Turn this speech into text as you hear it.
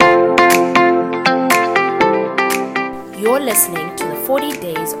You're listening to the 40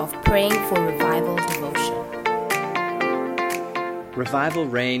 Days of Praying for Revival devotion. Revival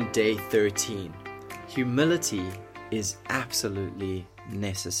Rain Day 13. Humility is absolutely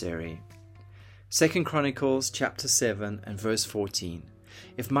necessary. 2 Chronicles chapter 7 and verse 14.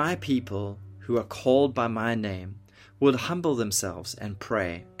 If my people who are called by my name would humble themselves and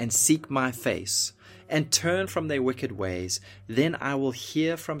pray and seek my face and turn from their wicked ways, then I will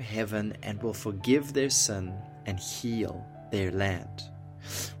hear from heaven and will forgive their sin and heal their land.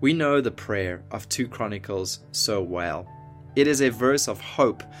 We know the prayer of 2 Chronicles so well. It is a verse of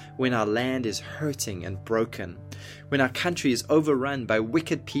hope when our land is hurting and broken, when our country is overrun by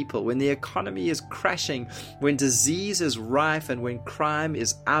wicked people, when the economy is crashing, when disease is rife, and when crime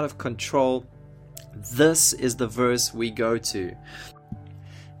is out of control. This is the verse we go to.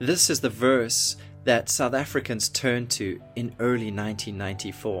 This is the verse that South Africans turned to in early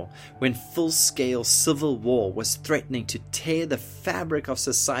 1994, when full-scale civil war was threatening to tear the fabric of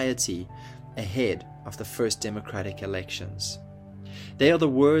society ahead of the first democratic elections. They are the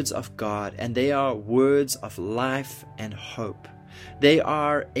words of God, and they are words of life and hope. They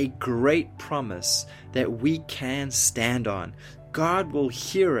are a great promise that we can stand on. God will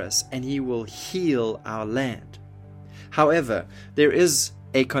hear us and He will heal our land. However, there is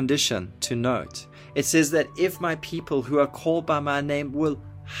a condition to note. It says that if my people who are called by my name will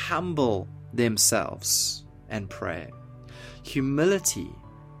humble themselves and pray. Humility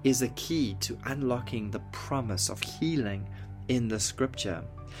is a key to unlocking the promise of healing in the scripture.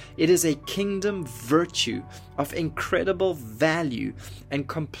 It is a kingdom virtue of incredible value and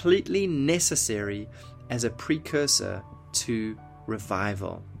completely necessary as a precursor to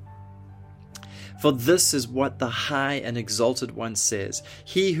revival. For this is what the high and exalted one says,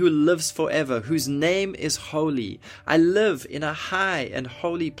 He who lives forever, whose name is holy. I live in a high and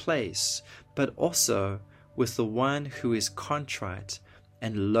holy place, but also with the one who is contrite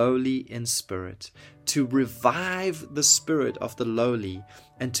and lowly in spirit, to revive the spirit of the lowly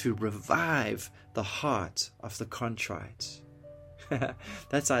and to revive the heart of the contrite.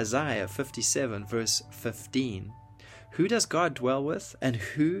 That's Isaiah 57 verse 15. Who does God dwell with, and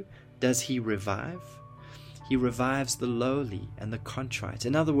who does He revive? He revives the lowly and the contrite.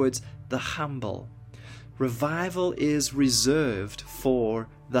 In other words, the humble. Revival is reserved for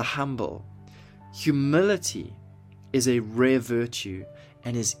the humble. Humility is a rare virtue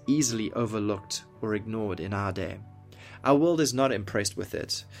and is easily overlooked or ignored in our day. Our world is not impressed with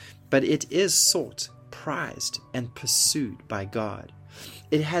it, but it is sought, prized, and pursued by God.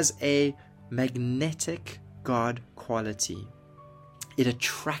 It has a magnetic God quality. It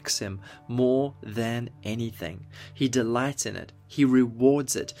attracts Him more than anything. He delights in it. He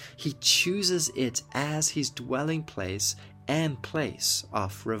rewards it. He chooses it as His dwelling place and place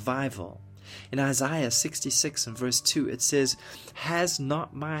of revival. In Isaiah 66 and verse 2, it says, Has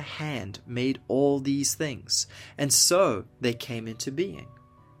not my hand made all these things? And so they came into being,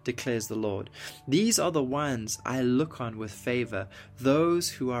 declares the Lord. These are the ones I look on with favor, those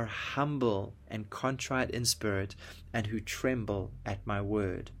who are humble and contrite in spirit, and who tremble at my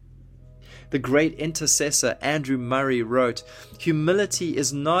word. The great intercessor Andrew Murray wrote, Humility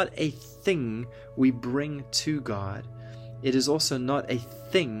is not a thing we bring to God. It is also not a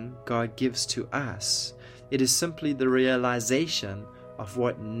thing God gives to us. It is simply the realization of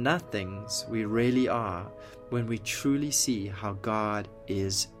what nothings we really are when we truly see how God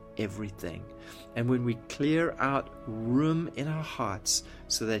is everything, and when we clear out room in our hearts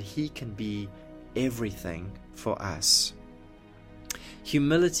so that He can be everything for us.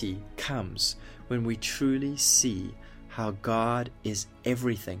 Humility comes when we truly see how God is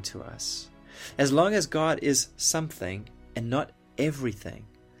everything to us. As long as God is something and not everything,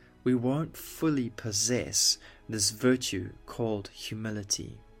 we won't fully possess this virtue called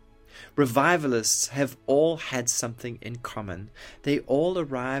humility. Revivalists have all had something in common. They all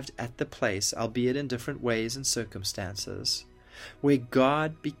arrived at the place, albeit in different ways and circumstances, where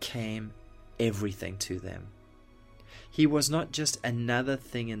God became everything to them. He was not just another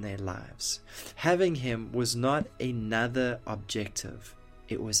thing in their lives. Having Him was not another objective.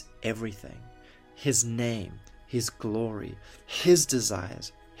 It was everything. His name, His glory, His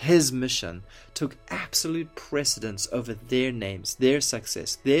desires, His mission took absolute precedence over their names, their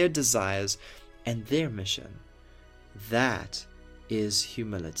success, their desires, and their mission. That is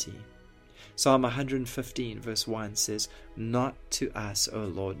humility. Psalm 115 verse 1 says, Not to us, O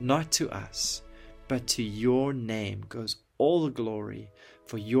Lord, not to us, but to your name goes all the glory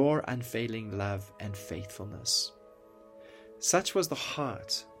for your unfailing love and faithfulness. Such was the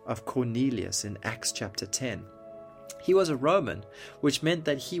heart of Cornelius in Acts chapter 10. He was a Roman, which meant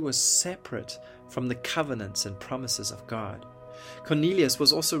that he was separate from the covenants and promises of God. Cornelius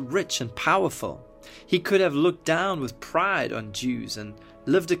was also rich and powerful. He could have looked down with pride on Jews and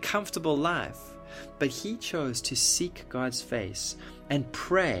lived a comfortable life, but he chose to seek God's face and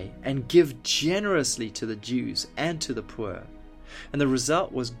pray and give generously to the Jews and to the poor. And the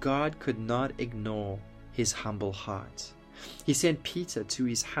result was God could not ignore his humble heart. He sent Peter to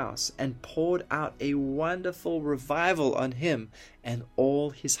his house and poured out a wonderful revival on him and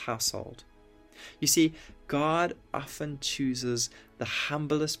all his household. You see, God often chooses the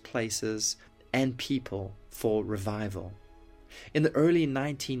humblest places and people for revival. In the early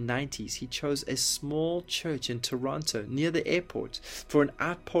 1990s, he chose a small church in Toronto near the airport for an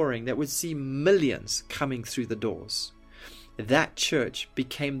outpouring that would see millions coming through the doors. That church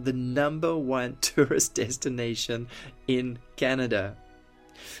became the #1 tourist destination in Canada.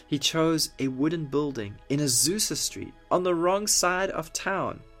 He chose a wooden building in Azusa Street on the wrong side of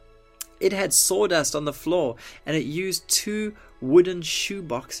town. It had sawdust on the floor, and it used 2 wooden shoe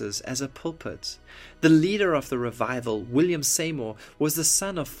boxes as a pulpit. The leader of the revival, William Seymour, was the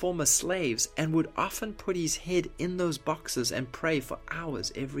son of former slaves and would often put his head in those boxes and pray for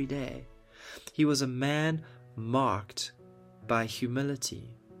hours every day. He was a man marked by humility.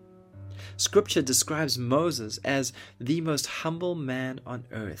 Scripture describes Moses as the most humble man on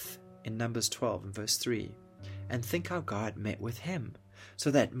earth in Numbers 12 and verse 3. And think how God met with him,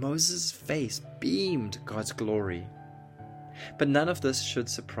 so that Moses' face beamed God's glory. But none of this should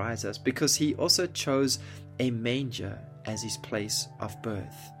surprise us, because he also chose a manger as his place of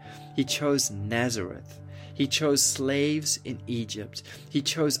birth. He chose Nazareth. He chose slaves in Egypt. He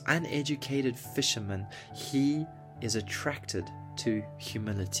chose uneducated fishermen. He is attracted to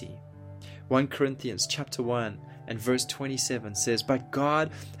humility. 1 Corinthians chapter 1 and verse 27 says, "But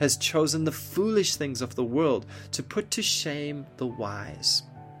God has chosen the foolish things of the world to put to shame the wise.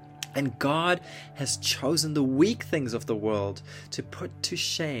 And God has chosen the weak things of the world to put to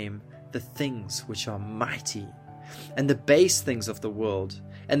shame the things which are mighty, and the base things of the world,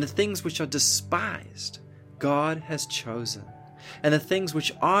 and the things which are despised. God has chosen, and the things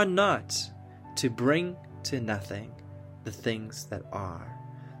which are not, to bring to nothing the things that are,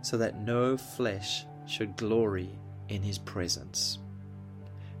 so that no flesh should glory in his presence."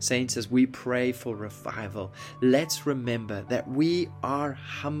 Saints, as we pray for revival, let's remember that we are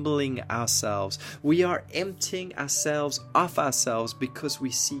humbling ourselves. We are emptying ourselves of ourselves because we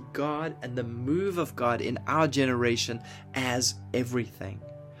see God and the move of God in our generation as everything.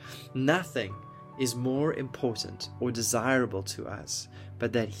 Nothing is more important or desirable to us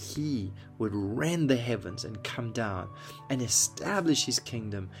but that he would rend the heavens and come down and establish his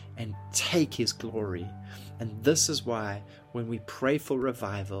kingdom and take his glory. And this is why when we pray for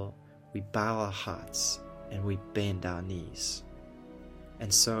revival, we bow our hearts and we bend our knees.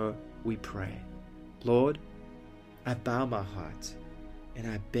 And so we pray, Lord, I bow my heart and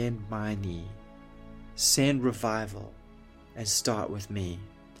I bend my knee. Send revival and start with me.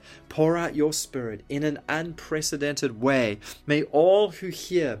 Pour out your Spirit in an unprecedented way. May all who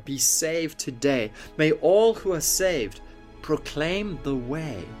hear be saved today. May all who are saved proclaim the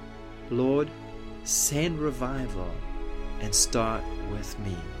way. Lord, send revival and start with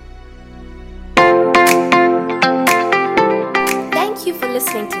me. Thank you for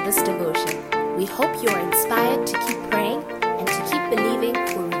listening to this devotion. We hope you are inspired to keep praying and to keep believing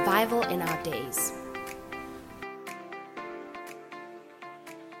for revival in our days.